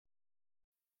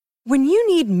When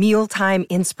you need mealtime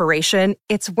inspiration,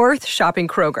 it's worth shopping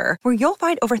Kroger, where you'll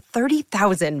find over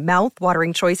 30,000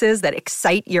 mouth-watering choices that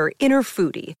excite your inner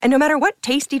foodie. And no matter what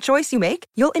tasty choice you make,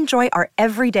 you'll enjoy our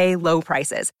everyday low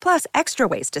prices, plus extra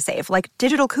ways to save, like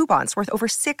digital coupons worth over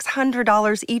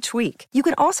 $600 each week. You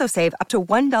can also save up to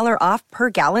 $1 off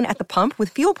per gallon at the pump with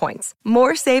fuel points.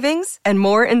 More savings and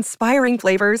more inspiring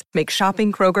flavors make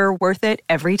shopping Kroger worth it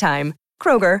every time.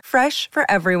 Kroger, fresh for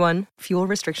everyone. Fuel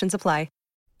restrictions apply.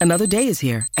 Another day is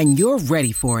here, and you're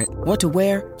ready for it. What to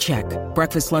wear? Check.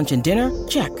 Breakfast, lunch, and dinner?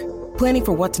 Check. Planning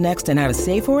for what's next and how to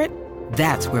save for it?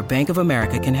 That's where Bank of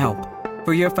America can help.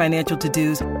 For your financial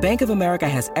to-dos, Bank of America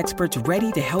has experts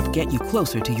ready to help get you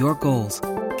closer to your goals.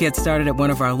 Get started at one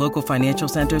of our local financial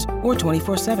centers or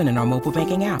 24/7 in our mobile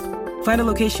banking app. Find a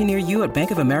location near you at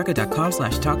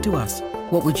bankofamerica.com/talktous.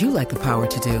 What would you like the power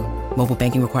to do? Mobile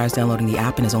banking requires downloading the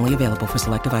app and is only available for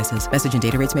select devices. Message and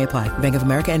data rates may apply. Bank of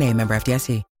America N.A., member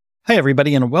FDIC. Hi,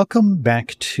 everybody, and welcome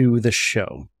back to the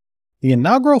show. The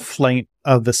inaugural flight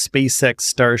of the SpaceX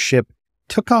Starship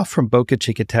took off from Boca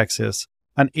Chica, Texas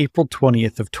on April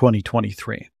 20th of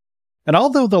 2023. And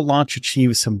although the launch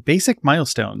achieved some basic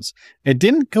milestones, it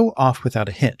didn't go off without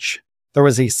a hitch. There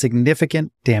was a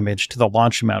significant damage to the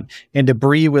launch mount, and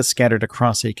debris was scattered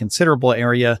across a considerable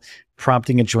area,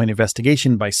 prompting a joint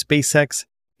investigation by SpaceX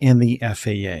and the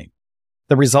FAA.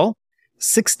 The result?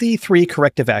 63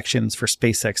 corrective actions for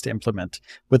SpaceX to implement,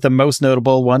 with the most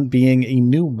notable one being a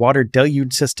new water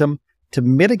deluge system to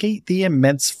mitigate the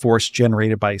immense force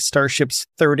generated by Starship's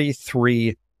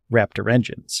 33 Raptor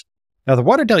engines. Now, the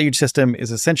water deluge system is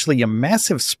essentially a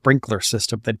massive sprinkler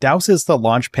system that douses the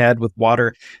launch pad with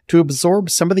water to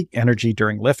absorb some of the energy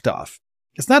during liftoff.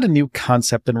 It's not a new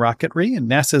concept in rocketry,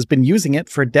 and NASA has been using it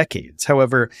for decades.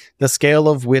 However, the scale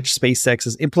of which SpaceX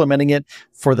is implementing it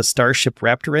for the Starship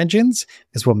Raptor engines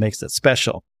is what makes it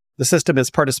special. The system is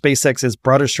part of SpaceX's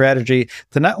broader strategy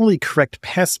to not only correct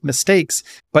past mistakes,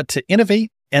 but to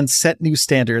innovate and set new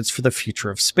standards for the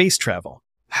future of space travel.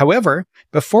 However,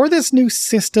 before this new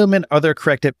system and other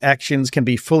corrective actions can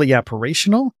be fully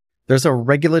operational, there's a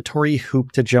regulatory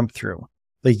hoop to jump through.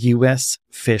 The U.S.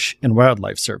 Fish and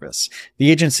Wildlife Service. The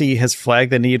agency has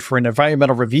flagged the need for an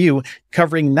environmental review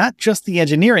covering not just the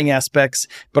engineering aspects,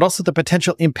 but also the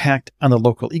potential impact on the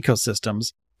local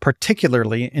ecosystems,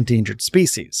 particularly endangered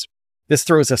species. This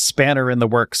throws a spanner in the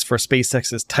works for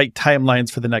SpaceX's tight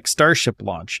timelines for the next Starship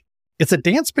launch. It's a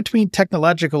dance between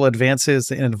technological advances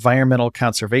and environmental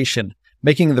conservation,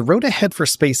 making the road ahead for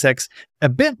SpaceX a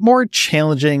bit more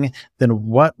challenging than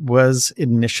what was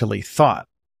initially thought.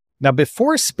 Now,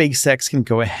 before SpaceX can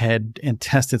go ahead and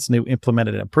test its new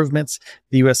implemented improvements,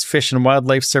 the U.S. Fish and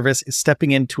Wildlife Service is stepping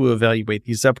in to evaluate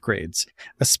these upgrades,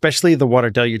 especially the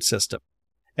water deluge system.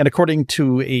 And according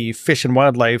to a Fish and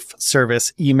Wildlife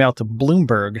Service email to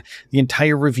Bloomberg, the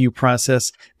entire review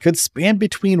process could span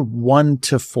between 1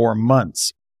 to 4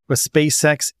 months. With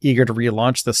SpaceX eager to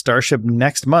relaunch the Starship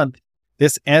next month,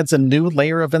 this adds a new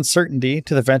layer of uncertainty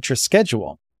to the venture's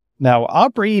schedule. Now,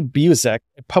 Aubrey Buzek,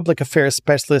 a public affairs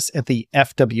specialist at the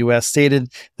FWS,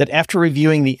 stated that after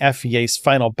reviewing the FAA's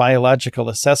final biological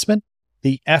assessment,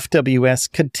 the FWS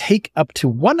could take up to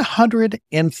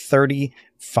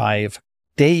 135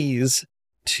 days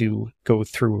to go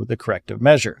through the corrective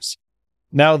measures.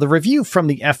 Now, the review from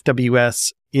the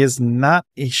FWS is not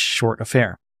a short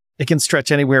affair. It can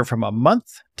stretch anywhere from a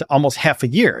month to almost half a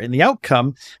year. And the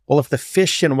outcome, well, if the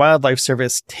Fish and Wildlife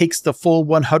Service takes the full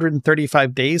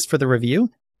 135 days for the review,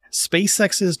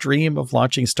 SpaceX's dream of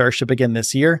launching Starship again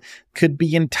this year could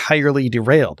be entirely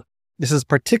derailed. This is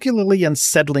particularly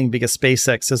unsettling because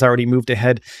SpaceX has already moved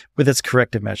ahead with its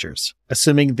corrective measures,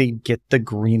 assuming they get the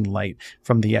green light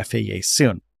from the FAA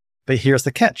soon. But here's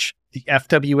the catch. The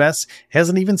FWS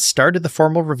hasn't even started the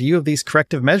formal review of these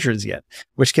corrective measures yet,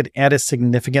 which could add a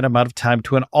significant amount of time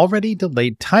to an already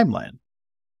delayed timeline.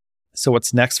 So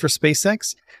what's next for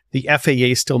SpaceX? The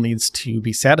FAA still needs to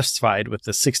be satisfied with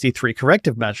the 63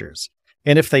 corrective measures.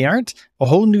 And if they aren't, a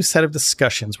whole new set of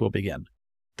discussions will begin.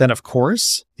 Then, of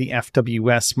course, the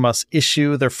FWS must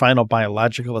issue their final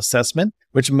biological assessment,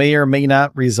 which may or may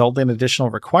not result in additional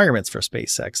requirements for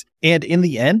SpaceX. And in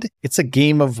the end, it's a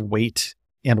game of wait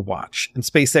and watch. And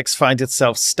SpaceX finds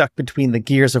itself stuck between the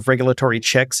gears of regulatory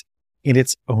checks and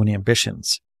its own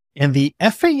ambitions. And the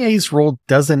FAA's role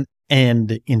doesn't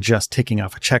end in just ticking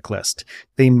off a checklist.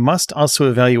 They must also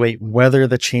evaluate whether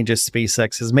the changes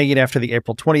SpaceX has made after the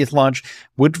April 20th launch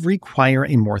would require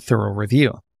a more thorough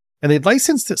review. And the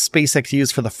license that SpaceX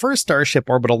used for the first Starship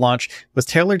orbital launch was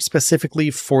tailored specifically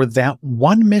for that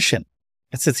one mission.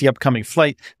 And since the upcoming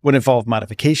flight would involve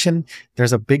modification,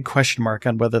 there's a big question mark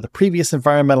on whether the previous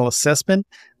environmental assessment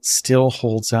still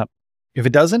holds up. If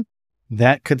it doesn't,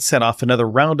 that could set off another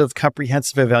round of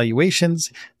comprehensive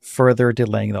evaluations, further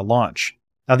delaying the launch.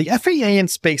 Now, the FAA and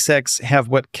SpaceX have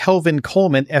what Kelvin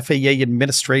Coleman, FAA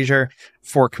Administrator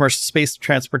for Commercial Space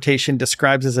Transportation,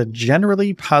 describes as a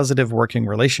generally positive working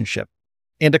relationship.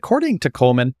 And according to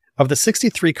Coleman, of the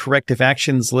 63 corrective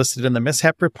actions listed in the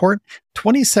mishap report,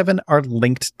 27 are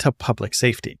linked to public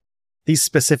safety. These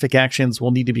specific actions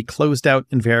will need to be closed out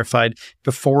and verified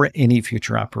before any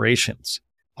future operations.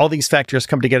 All these factors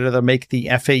come together to make the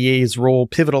FAA's role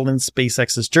pivotal in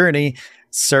SpaceX's journey,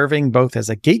 serving both as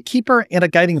a gatekeeper and a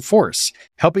guiding force,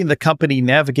 helping the company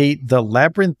navigate the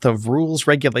labyrinth of rules,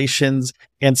 regulations,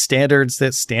 and standards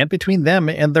that stand between them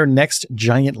and their next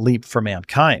giant leap for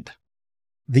mankind.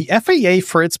 The FAA,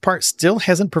 for its part, still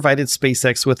hasn't provided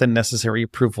SpaceX with the necessary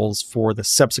approvals for the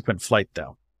subsequent flight,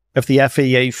 though. If the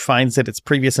FAA finds that its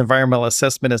previous environmental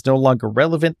assessment is no longer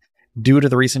relevant due to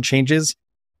the recent changes,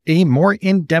 a more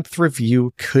in-depth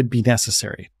review could be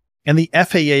necessary. And the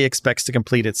FAA expects to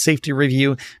complete its safety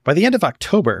review by the end of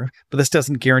October, but this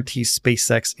doesn't guarantee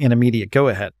SpaceX an immediate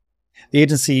go-ahead. The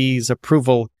agency's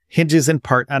approval hinges in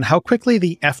part on how quickly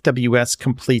the FWS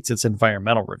completes its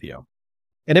environmental review.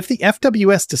 And if the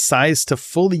FWS decides to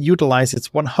fully utilize its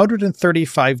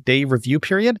 135-day review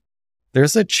period,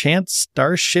 there's a chance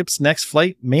Starship's next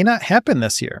flight may not happen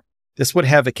this year. This would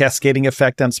have a cascading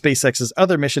effect on SpaceX's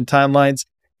other mission timelines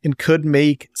and could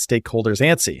make stakeholders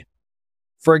antsy.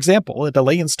 For example, a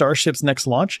delay in Starship's next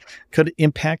launch could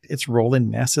impact its role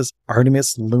in NASA's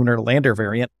Artemis lunar lander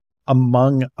variant,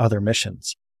 among other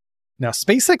missions. Now,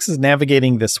 SpaceX is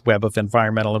navigating this web of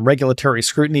environmental and regulatory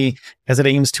scrutiny as it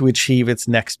aims to achieve its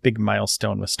next big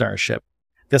milestone with Starship.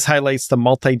 This highlights the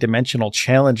multidimensional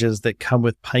challenges that come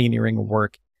with pioneering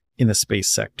work in the space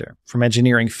sector. From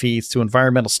engineering feats to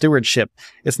environmental stewardship,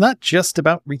 it's not just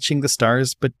about reaching the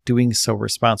stars, but doing so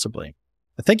responsibly.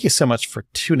 Thank you so much for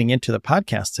tuning into the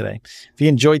podcast today. If you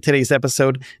enjoyed today's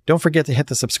episode, don't forget to hit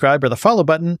the subscribe or the follow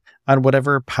button on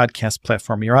whatever podcast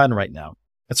platform you're on right now.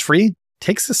 It's free,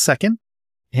 takes a second,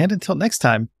 and until next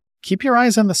time, keep your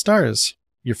eyes on the stars,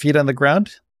 your feet on the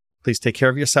ground. Please take care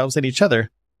of yourselves and each other,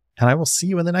 and I will see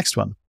you in the next one.